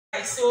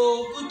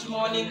So, good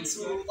morning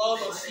to all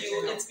of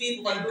you. It's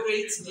been a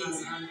great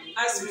day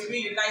as we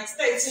reunite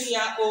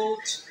 13-year-old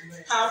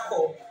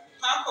Paakow.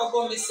 Paakow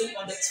got missing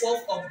on the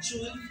 12th of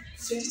June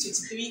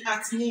 2023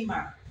 at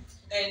Nima.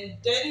 And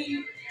then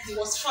he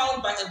was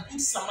found by a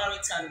Good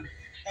Samaritan.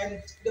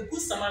 And the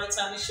Good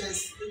Samaritan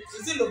is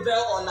it Lovel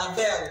or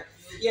Lavel?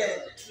 Yeah,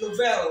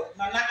 Lovel,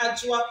 Madam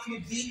Adjomani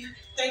Klubi.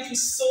 Thank you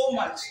so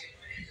much.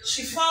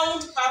 She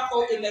found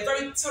Paakow in a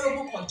very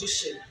terrible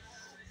condition.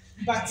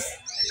 But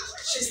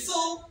she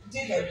still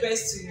did her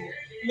best to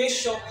make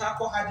sure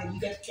Paakow had the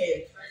needed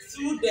care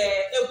through the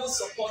able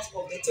support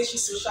of the Teshie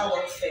Social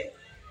Welfare.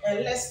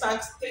 And let's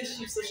thank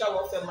Teshie Social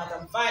Welfare,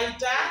 Madam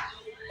Vida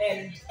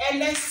and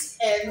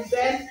Ernest, and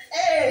then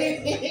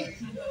and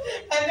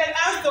then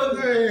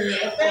Anthony.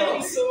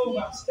 Thank you so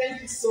much.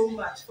 Thank you so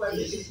much for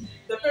everything.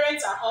 The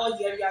parents are all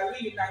here. We are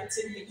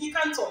reuniting him. He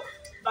can't talk,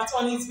 but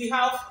on his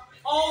behalf,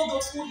 all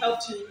those who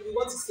helped him, we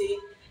want to say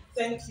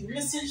thank you.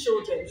 Missing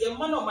children, the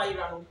man of my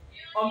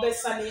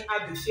Ombesani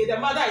Abishe, the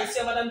mother is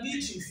here, Madam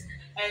Beatrice,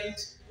 and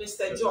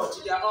Mr.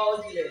 George. They are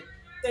all here.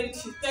 Thank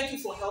you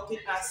for helping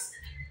us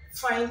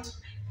find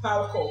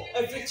Paakow.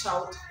 Every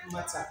child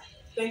matter.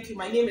 Thank you.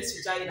 My name is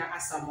Regina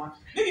Asamoah.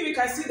 Maybe we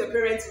can see the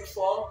parents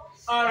before.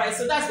 All right,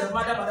 so that's the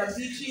mother, Madam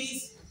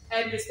Beatrice,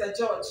 and Mr.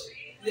 George.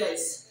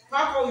 Yes,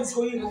 Paakow is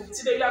going home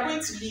today. We are going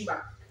to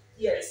Nima.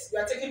 Yes, we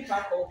are taking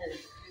Paakow home.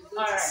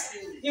 All right,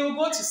 he will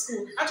go to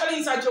school. Actually,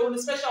 he's at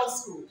Joyce special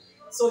school,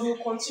 so he will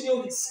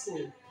continue his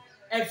school.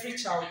 Every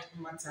child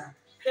matter.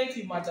 Thank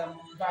you, Madam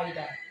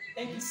Vida.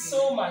 Thank you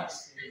so much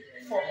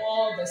for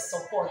all the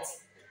support.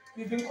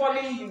 We've been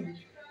calling you,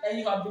 and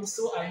you have been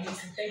so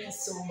amazing. Thank you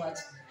so much.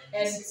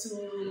 And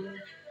to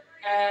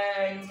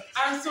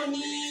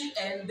Anthony,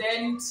 and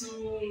then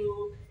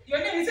to your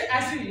name is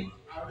Aziri.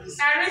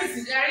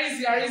 Arisi.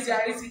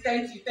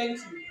 Thank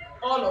you.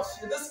 All of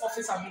you. This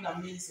office has been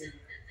amazing.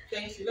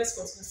 Thank you. Let's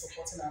continue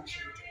supporting our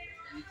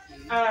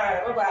children. All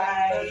right. Bye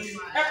bye.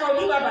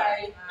 Echo, bye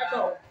bye.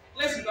 Echo,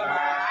 let's go.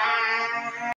 Bye.